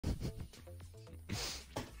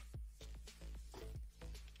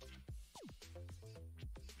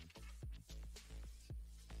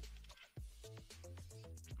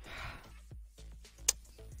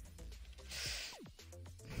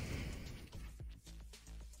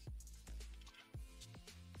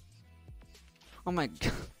Oh my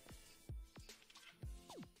god.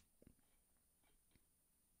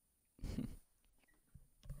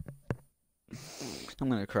 I'm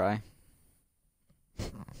gonna cry.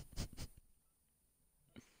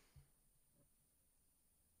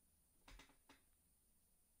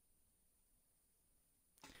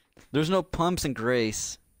 There's no pumps in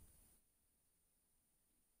Grace.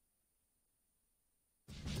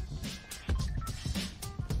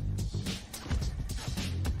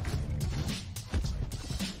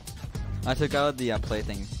 I took out the play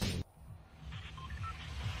thing.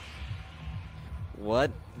 What?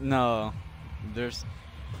 No. There's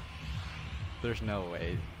no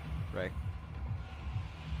way, right?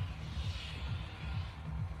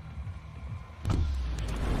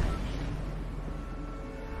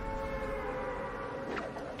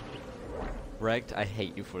 Wrecked, I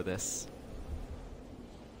hate you for this.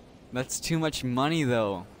 That's too much money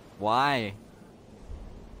though. Why?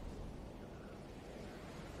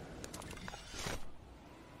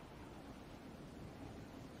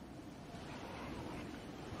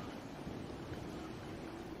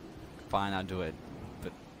 Fine, I'll do it.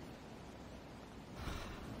 But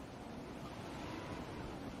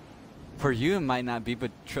for you it might not be,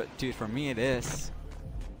 but dude, for me it is.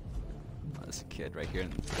 Oh, there's a kid right here,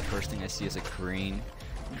 and the first thing I see is a green.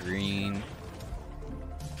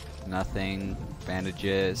 Nothing.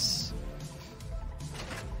 Bandages.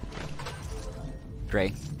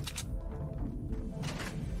 Gray.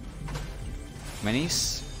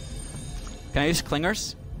 Minis. Can I use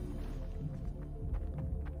clingers?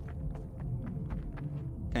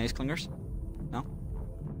 Can I use clingers? No?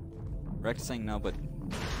 Rex is saying no, but...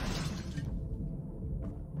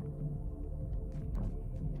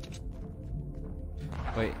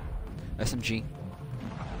 Wait. SMG.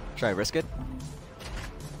 Should I risk it?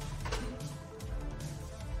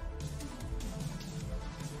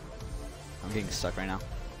 I'm getting stuck right now.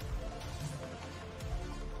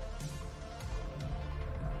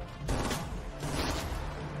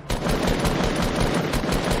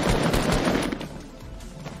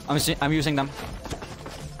 I'm using them.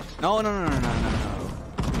 No.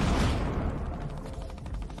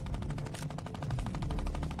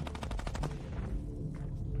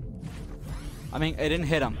 I mean, it didn't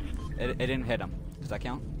hit him. It didn't hit him. Does that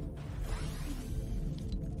count?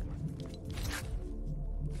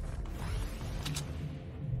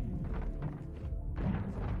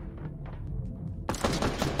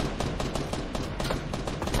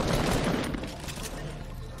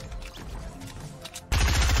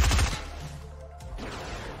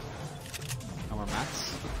 No more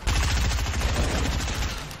mats.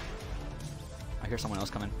 I hear someone else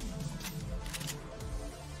coming.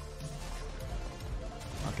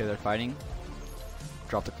 Okay, they're fighting.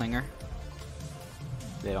 Drop the clinger.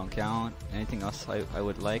 They don't count. Anything else I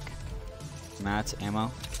would like? Mats,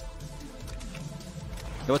 ammo.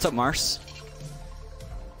 Yo, what's up, Mars?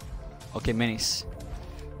 Okay, minis.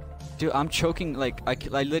 Dude, I'm choking. Like,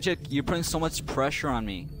 I legit, you're putting so much pressure on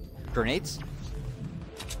me. Grenades?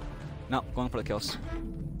 No, going for the kills.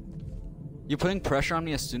 You're putting pressure on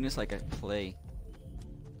me as soon as like I play.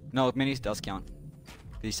 No, minis does count.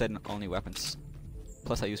 He said only weapons.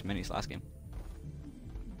 Plus, I used minis last game.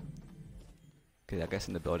 Okay, that guy's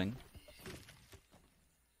in the building.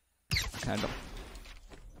 Kind of.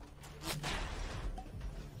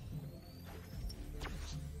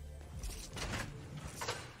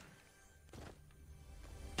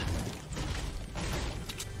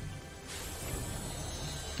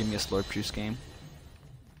 Give me a slurp juice game.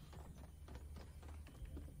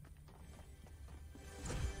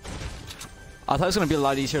 I thought it was gonna be a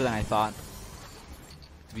lot easier than I thought,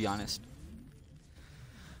 to be honest.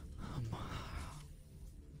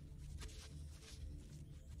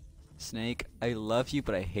 Snake, I love you,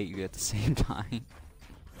 but I hate you at the same time.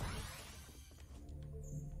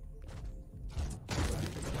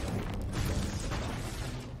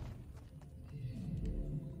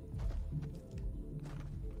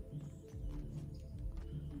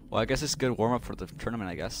 Well, I guess it's a good warm-up for the tournament,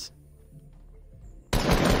 I guess.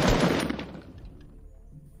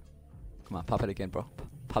 Come on, pop it again, bro.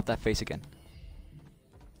 Pop that face again.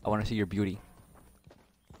 I want to see your beauty.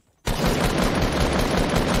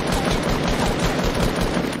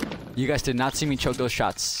 You guys did not see me choke those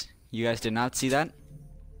shots. You guys did not see that?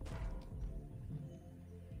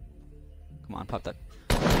 Come on, pop that.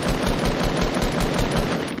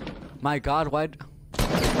 My god, why?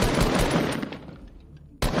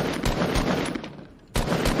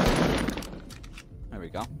 There we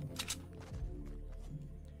go.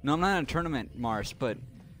 No, I'm not in a tournament, Mars, but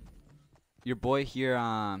your boy here,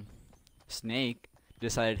 Snake,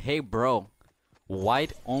 decided, hey bro,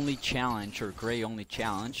 white only challenge or gray only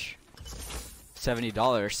challenge.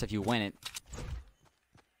 $70 if you win it.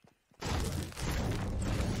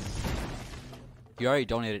 You already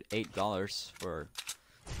donated $8 for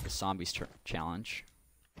the zombies challenge.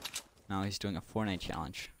 Now he's doing a Fortnite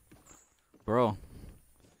challenge. Bro.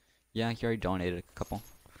 Yeah, he already donated a couple.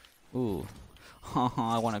 Ooh.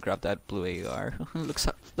 I want to grab that blue AR.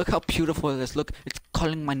 Look how beautiful it is. Look, it's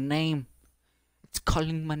calling my name. It's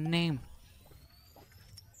calling my name.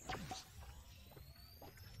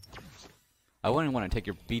 I wouldn't want to take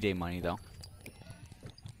your B-Day money though.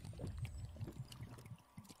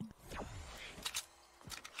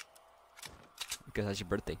 Because that's your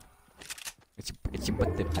birthday. It's your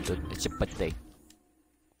birthday, it's your birthday.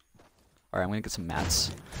 Alright, I'm gonna get some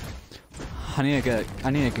mats. I need to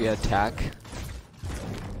get attack.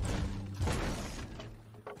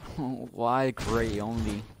 Oh, why gray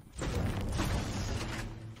only?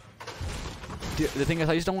 Dude, the thing is,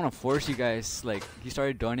 I just don't want to force you guys. Like, he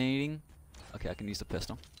started donating. Okay, I can use the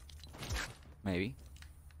pistol. Maybe.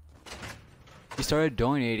 He started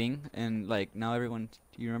donating, and like now everyone.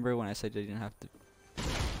 You remember when I said they didn't have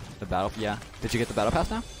the battle? Yeah. Did you get the battle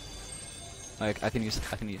pass now? Like, I can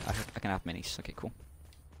have minis. Okay, cool.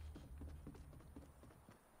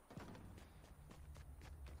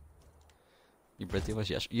 Your birthday was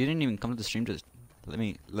yesterday. You didn't even come to the stream to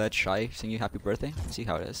let Shy sing you happy birthday. See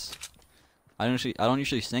how it is. I don't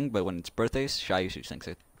usually sing, but when it's birthdays, Shy usually sings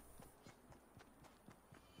it.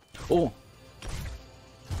 Oh.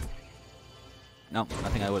 No,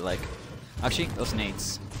 nothing I would like. Actually, those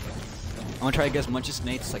nades. I'm gonna try to get as much as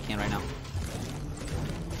nades as I can right now.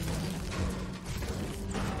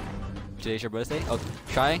 Today's your birthday? Oh,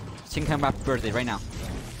 Shy, sing him happy birthday right now.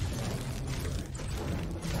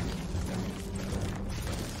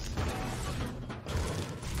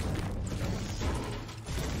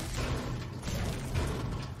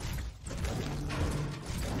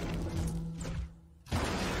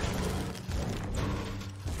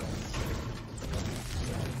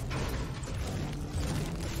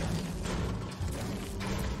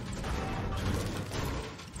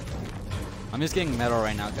 I'm just getting metal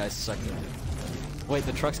right now, guys, so I can... Wait,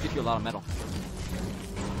 the trucks give you a lot of metal.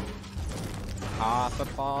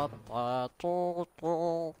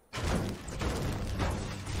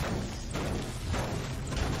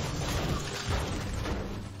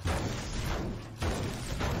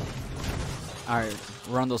 Alright,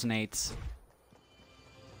 run those nades.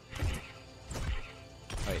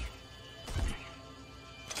 Wait.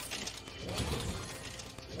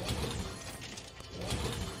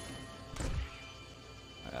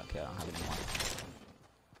 Okay, I don't have any more.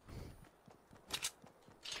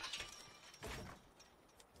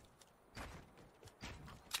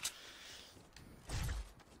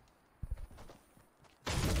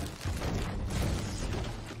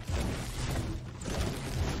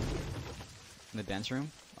 In the dance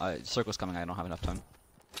room? Circle's coming, I don't have enough time.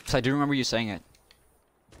 So I do remember you saying it.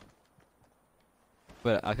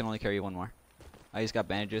 But I can only carry one more. I just got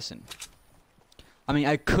bandages and... I mean,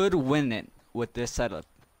 I could win it with this setup.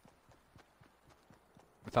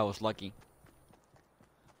 If I was lucky.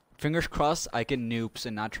 Fingers crossed I can noobs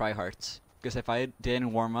and not try hearts. Because if I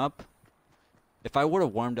didn't warm up... If I would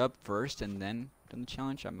have warmed up first and then done the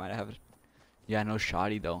challenge, I might have... Yeah, no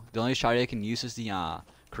shoddy though. The only shoddy I can use is the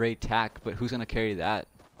great tack, but who's gonna carry that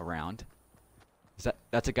around?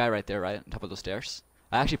 That's a guy right there, right? On top of those stairs?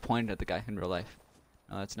 I actually pointed at the guy in real life.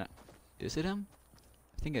 No, that's not... Is it him?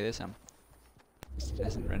 I think it is him. It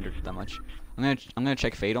hasn't rendered that much. I'm gonna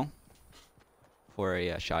check Fatal for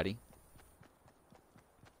a shoddy.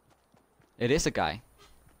 It is a guy.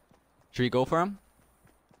 Should we go for him?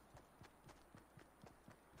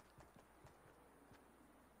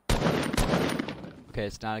 Okay,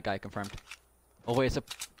 it's not a guy confirmed. Oh wait,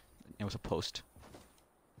 it was a post.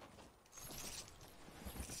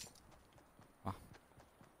 Oh.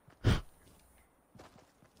 I'm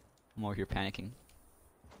over here panicking.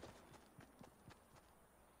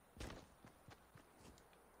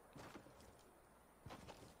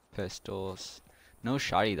 Pistols. No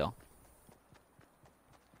shoddy though.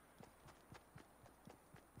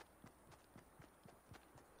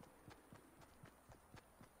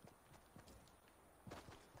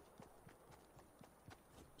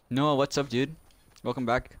 Noah, what's up, dude? Welcome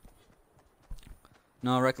back.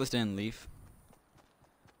 No, Reckless didn't leave.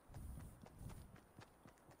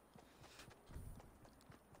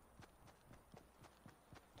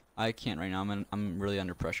 I can't right now. I'm really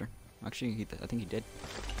under pressure. Actually, I think he did.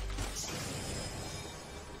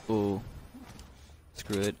 Ooh.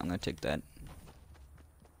 Screw it. I'm gonna take that.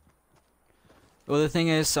 Well, the thing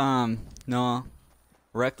is, no.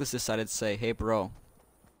 Reckless decided to say, "Hey, bro.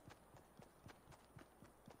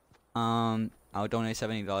 I'll donate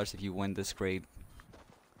 $70 if you win this gray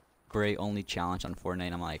only challenge on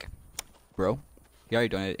Fortnite." I'm like, bro, he already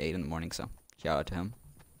donated 8 in the morning, so shout out to him.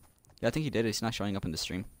 Yeah, I think he did. He's not showing up in the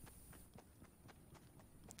stream.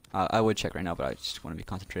 I would check right now, but I just want to be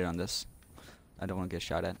concentrated on this. I don't want to get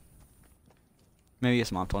shot at. Maybe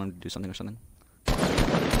his mom told him to do something or something.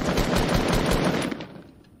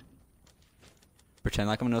 Pretend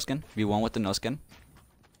like I'm a no skin. V1 with the no skin.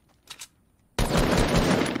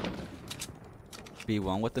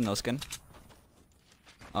 B1 with the no skin.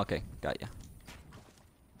 Okay, got ya.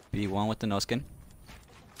 B1 with the no skin.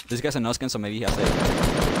 This guy's a no skin, so maybe he has a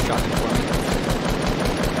shotgun for me.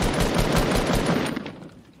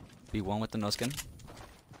 B1 with the no skin.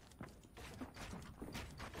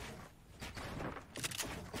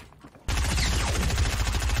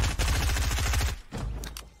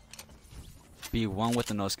 B1 with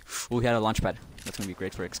the no skin. Ooh, he had a launch pad. That's gonna be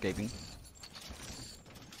great for escaping.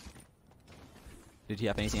 Did he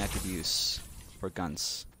have anything I could use for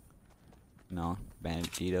guns? No.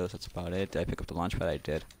 Banditos, that's about it. Did I pick up the launch pad? I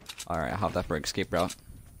did. Alright, I'll have that for escape route.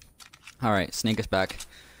 Alright, Snake is back.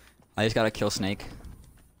 I just gotta kill Snake.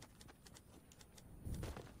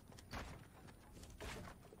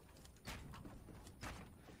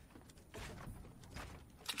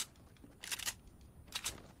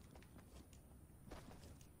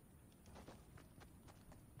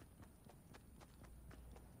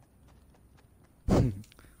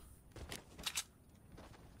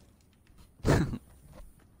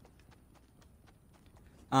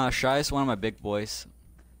 Shy is one of my big boys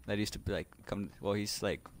that used to be like well, he's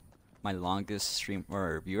like my longest stream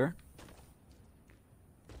or viewer.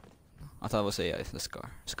 I thought it was a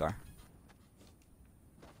scar.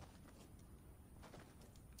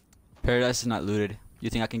 Paradise is not looted. You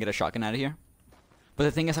think I can get a shotgun out of here? But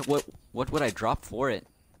the thing is, what would I drop for it?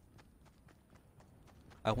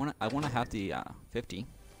 I wanna have the 50.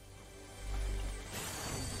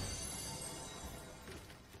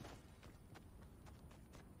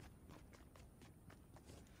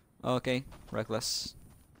 Okay, reckless.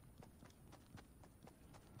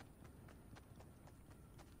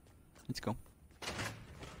 Let's go.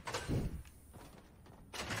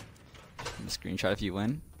 Screenshot if you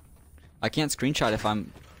win. I can't screenshot if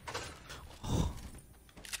I'm.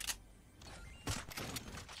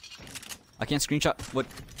 I can't screenshot what.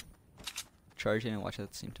 Charge and watch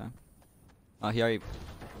at the same time. He already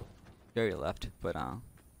left, but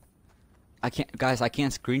I can't, guys. I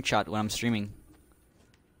can't screenshot when I'm streaming.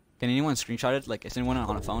 Can anyone screenshot it? Like, is anyone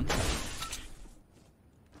on a phone?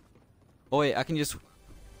 Oh wait, I can just.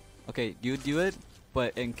 Okay, you do it,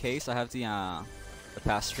 but in case I have the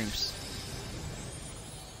past streams,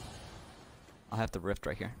 I'll have the rift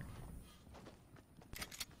right here.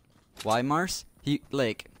 Why, Mars? He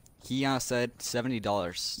said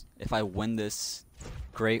 $70 if I win this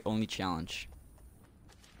gray only challenge.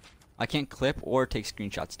 I can't clip or take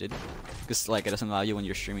screenshots, dude, because like it doesn't allow you when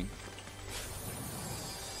you're streaming.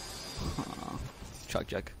 Chuck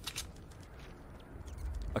Jack.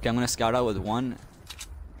 Okay, I'm gonna scout out with one.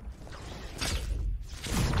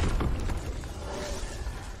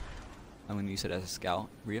 I'm gonna use it as a scout.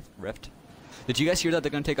 Rift. Did you guys hear that they're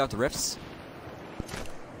gonna take out the rifts?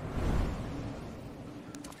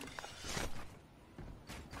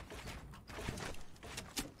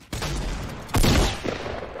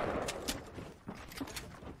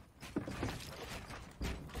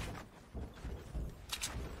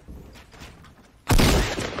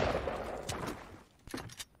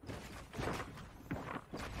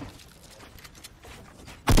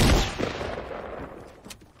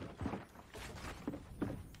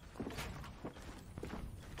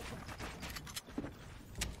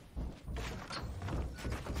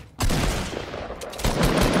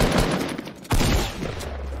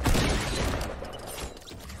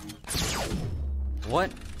 What?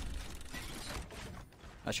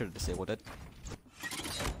 I should have disabled it.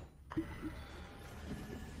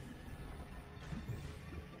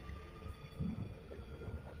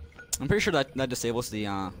 I'm pretty sure that disables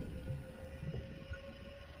the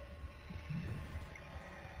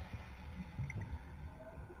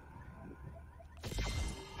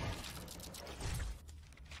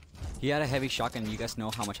He had a heavy shotgun. You guys know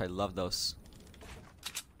how much I love those.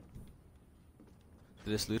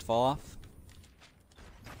 Did this loot fall off?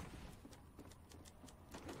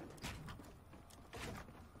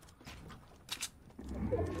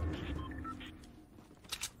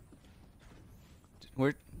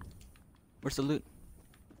 Where's the loot?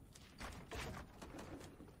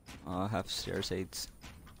 Oh, I have stairs aids.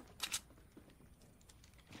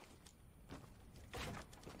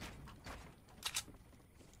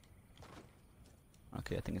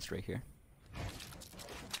 Okay, I think it's right here.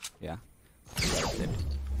 Yeah. That's it.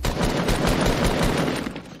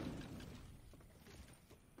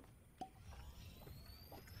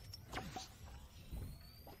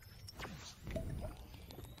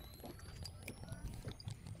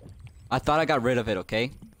 I thought I got rid of it,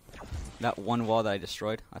 okay? That one wall that I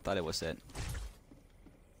destroyed, I thought it was it.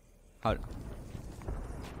 How?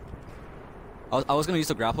 I was gonna use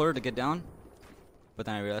the grappler to get down, but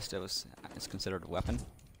then I realized it's considered a weapon.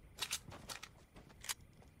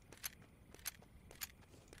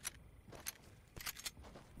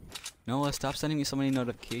 Noah, stop sending me so many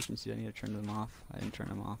notifications, dude. I need to turn them off. I didn't turn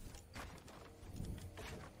them off.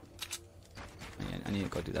 I need to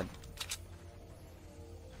go do that.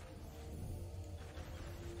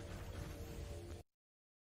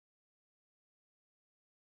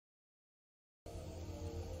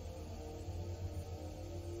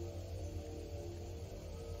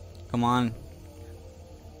 Come on.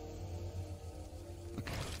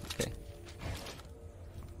 Okay. Okay.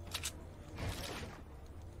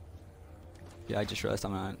 Yeah, I just realized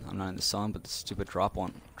I'm not in the zone, but the stupid drop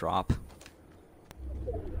won't drop.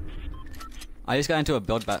 I just got into a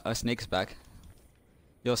build battle. Snake's back.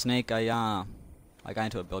 Yo, Snake, I got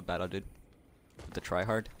into a build battle, dude. With the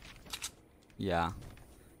tryhard. Yeah.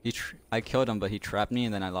 I killed him, but he trapped me,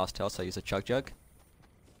 and then I lost health, so I used a chug jug.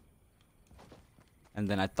 And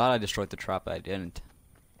then I thought I destroyed the trap, but I didn't.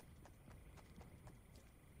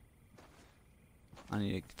 I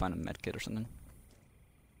need to find a medkit or something.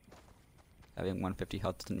 Having 150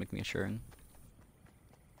 health doesn't make me assuring.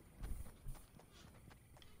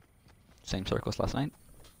 Same circles last night.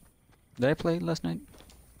 Did I play last night?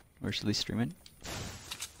 Or should we stream it?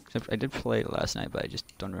 Except I did play it last night, but I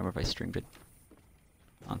just don't remember if I streamed it.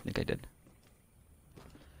 I don't think I did.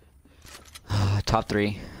 Top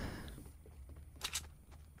 3.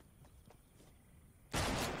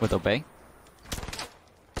 With obey.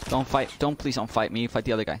 Don't fight. Please don't fight me. Fight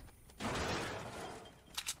the other guy.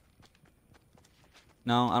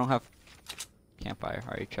 No, I don't have campfire. I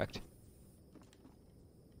already checked.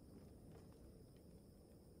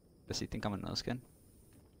 Does he think I'm a no skin?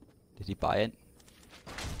 Did he buy it?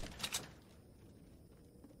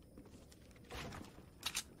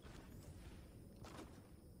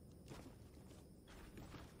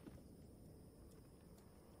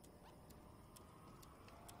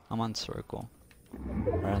 I'm on circle.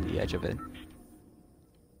 Right on the edge of it.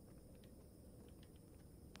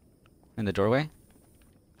 In the doorway?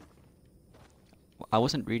 I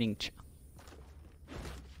wasn't reading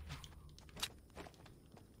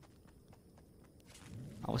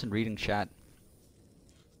I wasn't reading chat.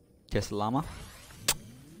 Kiss llama?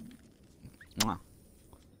 Mwah.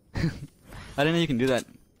 I didn't know you can do that.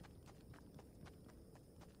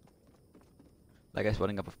 That guy's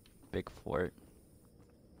putting up a big fort.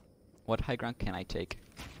 What high ground can I take?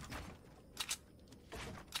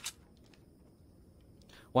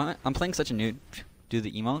 Why I'm playing such a noob. Do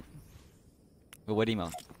the emote? But what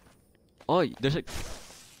emote? Oh, there's a...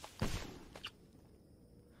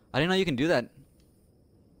 I didn't know you can do that.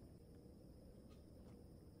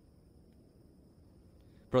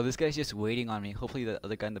 Bro, this guy's just waiting on me. Hopefully the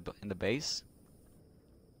other guy in the base.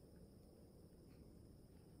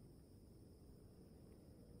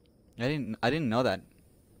 I didn't know that.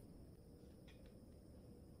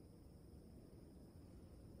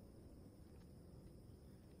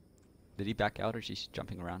 Did he back out or is he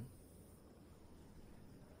jumping around?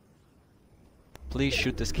 Please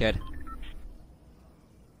shoot this kid.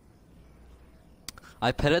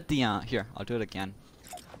 I petted the here, I'll do it again.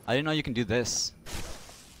 I didn't know you can do this.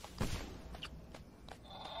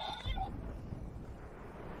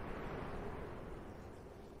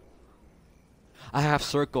 I have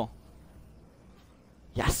circle.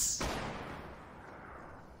 Yes.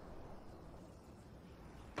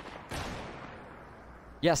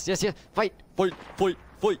 Yes, yes, yes. Fight, fight, fight,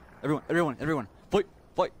 fight. Everyone. Fight,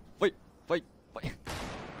 fight, fight, fight, fight.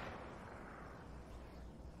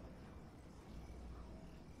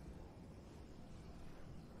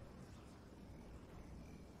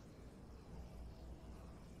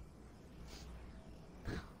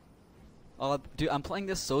 Oh, dude, I'm playing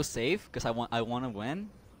this so safe because I want to win.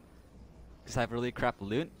 Because I have really crap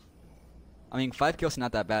loot. I mean, 5 kills is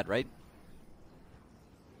not that bad, right?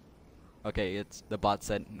 Okay, it's the bot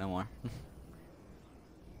said no more.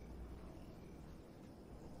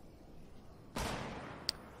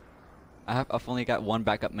 I've only got 1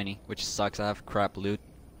 backup mini, which sucks. I have crap loot.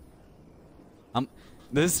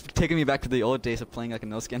 This is taking me back to the old days of playing like a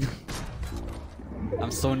no skin.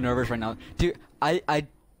 I'm so nervous right now, dude. I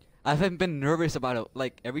haven't been nervous about it.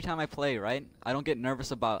 Like every time I play, right? I don't get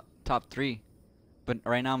nervous about top 3, but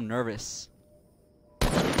right now I'm nervous.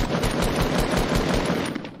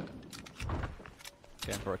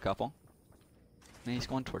 Okay, for a couple. Man, he's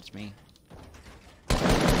going towards me.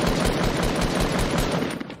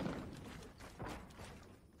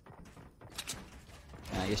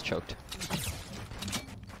 Yeah, he's choked.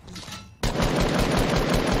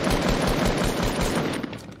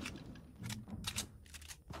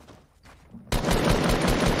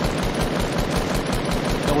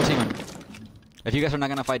 Double team him. If you guys are not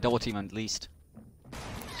gonna fight, double team him at least.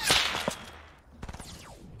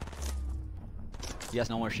 He has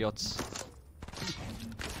no more shields.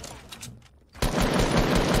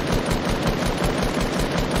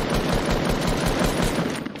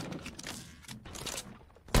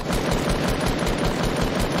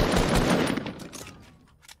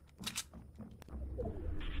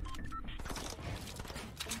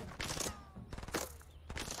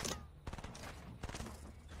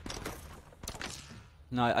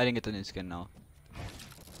 No, I didn't get the new skin, no.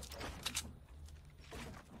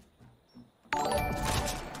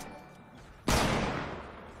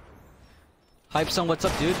 Hypeson, what's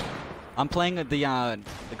up, dude? I'm playing the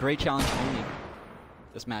Great Challenge only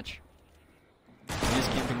this match. I'm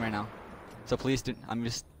just camping right now, so please do. I'm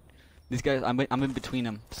just these guys. I'm in between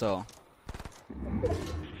them, so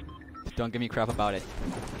don't give me crap about it.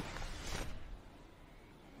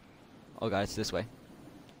 Oh god, it's this way.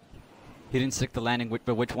 He didn't stick the landing,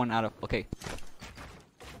 but which one out of? Okay.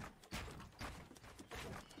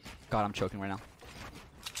 God, I'm choking right now.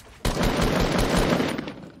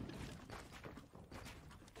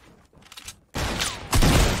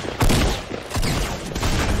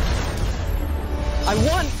 I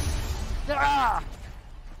won! Ah!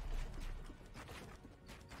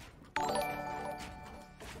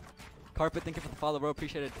 Carpet, thank you for the follow, bro.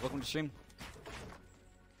 Appreciate it. Welcome to stream.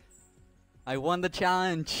 I won the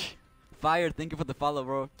challenge. Fire, thank you for the follow,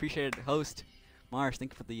 bro. Appreciate it. Host Mars,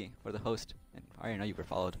 thank you for the host. And I already know you were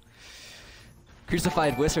followed.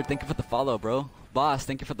 Crucified Wizard, thank you for the follow, bro. Boss,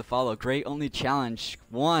 thank you for the follow. Great only challenge.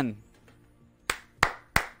 Won.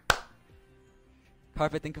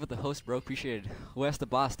 Carpet, thank you for the host, bro. Appreciate it. Where's the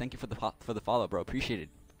boss? Thank you for the follow, bro. Appreciate it.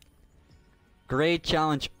 Great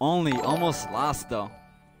challenge only. Almost lost though.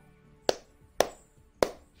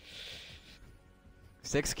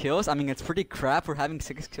 6 kills? I mean, it's pretty crap for having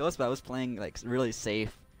 6 kills, but I was playing like really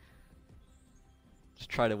safe. Just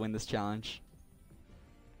try to win this challenge.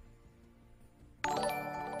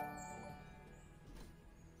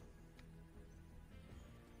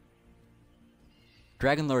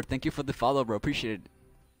 Dragon Lord, thank you for the follow, bro. Appreciate it.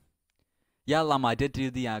 Yeah, Llama, I did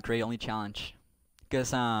do the Grey Only challenge.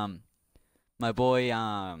 Because my boy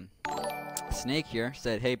Snake here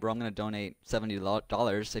said, hey, bro, I'm gonna donate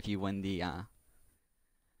 $70 if you win the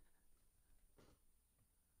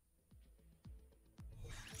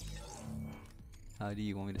How do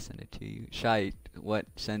you want me to send it to you? Shy, what?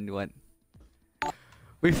 Send what?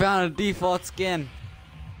 We found a default skin.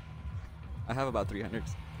 I have about 300.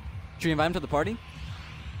 Should we invite him to the party?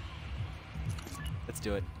 Let's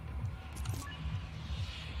do it.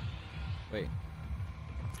 Wait.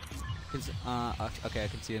 Okay, I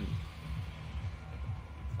can see him.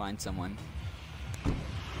 Find someone.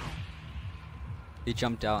 He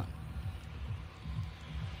jumped out.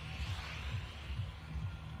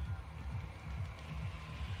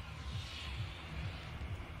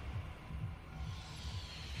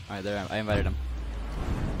 Alright, there, I invited him.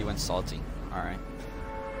 He went salty. Alright.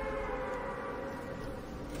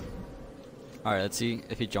 Alright, let's see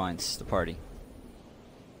if he joins the party.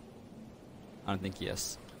 I don't think he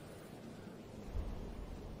is.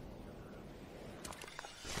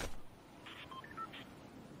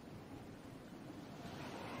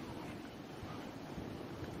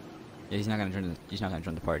 Yeah, he's not gonna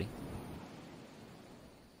join the party.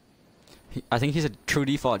 I think he's a true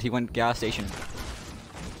default. He went gas station.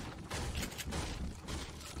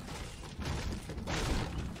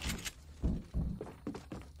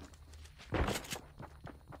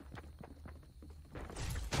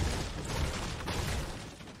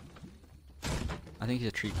 I think he's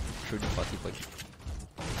a true default default.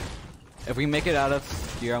 If we make it out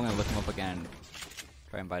of here, I'm gonna look him up again and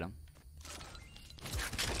try and invite him.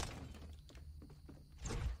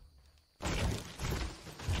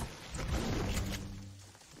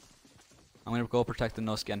 I'm gonna go protect the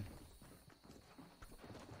no skin.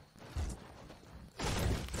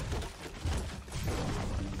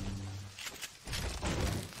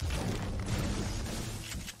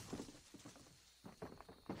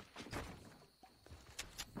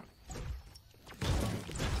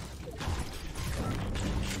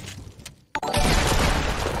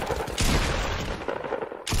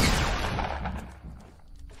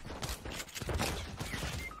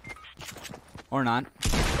 Or not.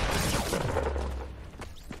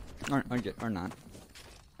 Or not.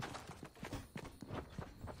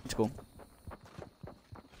 It's cool.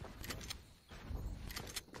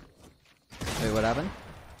 Wait, what happened?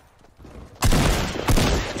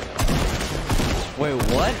 Wait,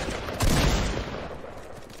 what?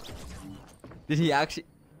 Did he actually?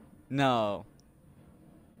 No.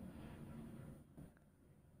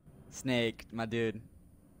 Snake, my dude.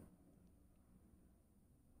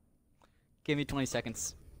 Give me 20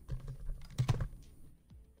 seconds.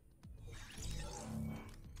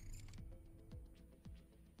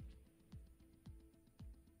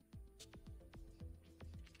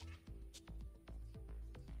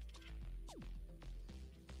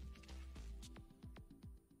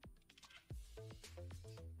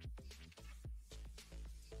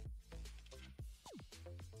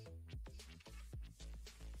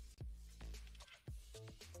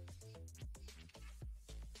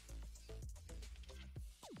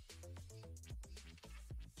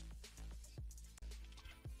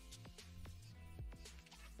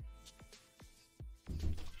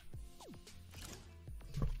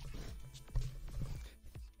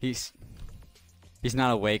 He's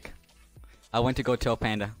not awake. I went to go tell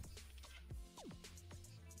Panda.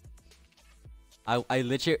 I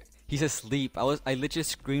legit, he's asleep. I legit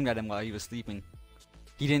screamed at him while he was sleeping.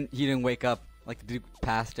 He didn't wake up. Like the dude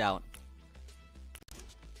passed out.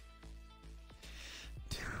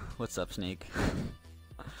 What's up, Snake?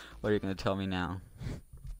 What are you gonna tell me now?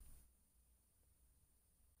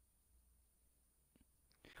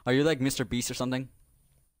 Are you like Mr. Beast or something?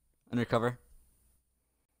 Undercover?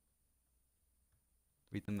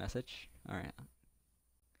 Read the message? Alright.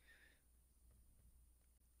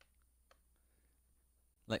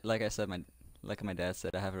 Like I said, my dad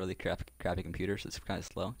said, I have a really crappy computer, so it's kind of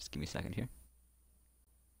slow. Just give me a second here.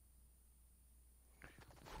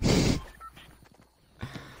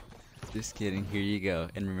 Just kidding. Here you go.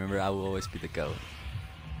 And remember, I will always be the GOAT.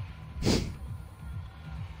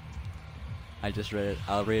 I just read it.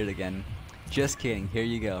 I'll read it again. Just kidding. Here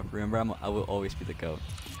you go. Remember, I will always be the GOAT.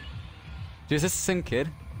 Dude, is this the same kid?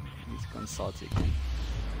 He's going salty again.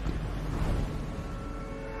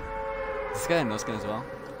 Is this guy a no skin as well?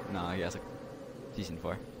 No, he has a season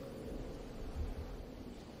 4.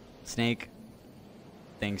 Snake.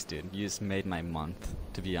 Thanks, dude. You just made my month,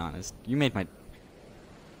 to be honest. You made my...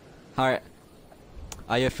 Alright.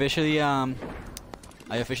 I officially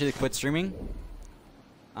quit streaming.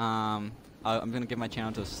 I'm gonna give my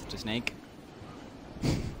channel to Snake.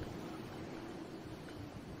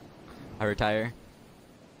 I retire.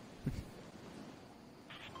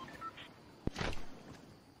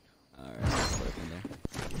 Alright, put it in there.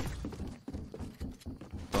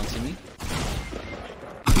 Don't see me?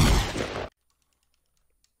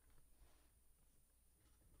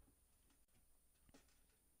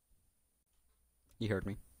 You heard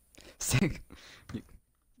me. Sick.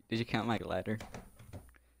 Did you count my glider?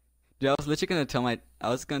 Dude, I was literally gonna tell my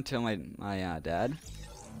dad.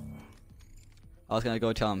 I was gonna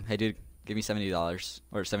go tell him, hey dude, give me $70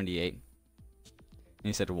 or 78. And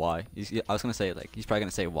he said why? I was gonna say like he's probably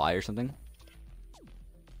gonna say why or something.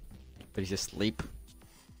 But he's just asleep.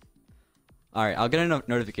 Alright, I'll get a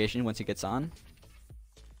notification once he gets on.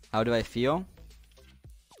 How do I feel?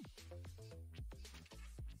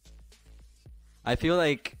 I feel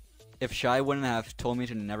like if Shy wouldn't have told me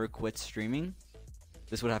to never quit streaming,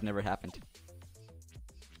 this would have never happened.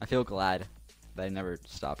 I feel glad that I never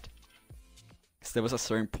stopped. Because there was a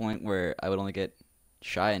certain point where I would only get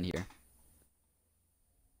Shy in here.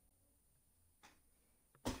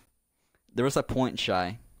 There was a point,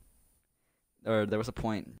 Shy. Or there was a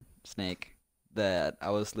point, Snake, that I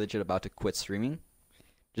was legit about to quit streaming.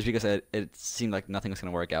 Just because it seemed like nothing was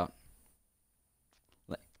going to work out.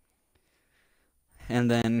 And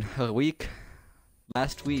then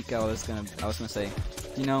last week I was gonna say,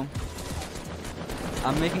 you know,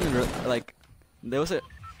 I'm making like there was I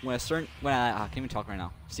can't even talk right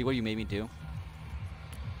now. See what you made me do.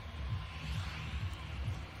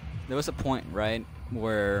 There was a point, right,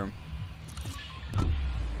 where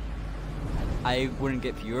I wouldn't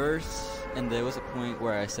get viewers, and there was a point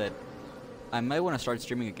where I said I might want to start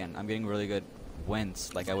streaming again. I'm getting really good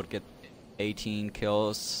wins. Like I would get 18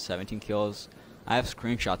 kills, 17 kills. I have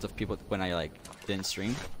screenshots of people when I like didn't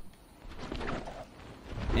stream,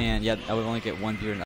 and yeah, I would only get one viewer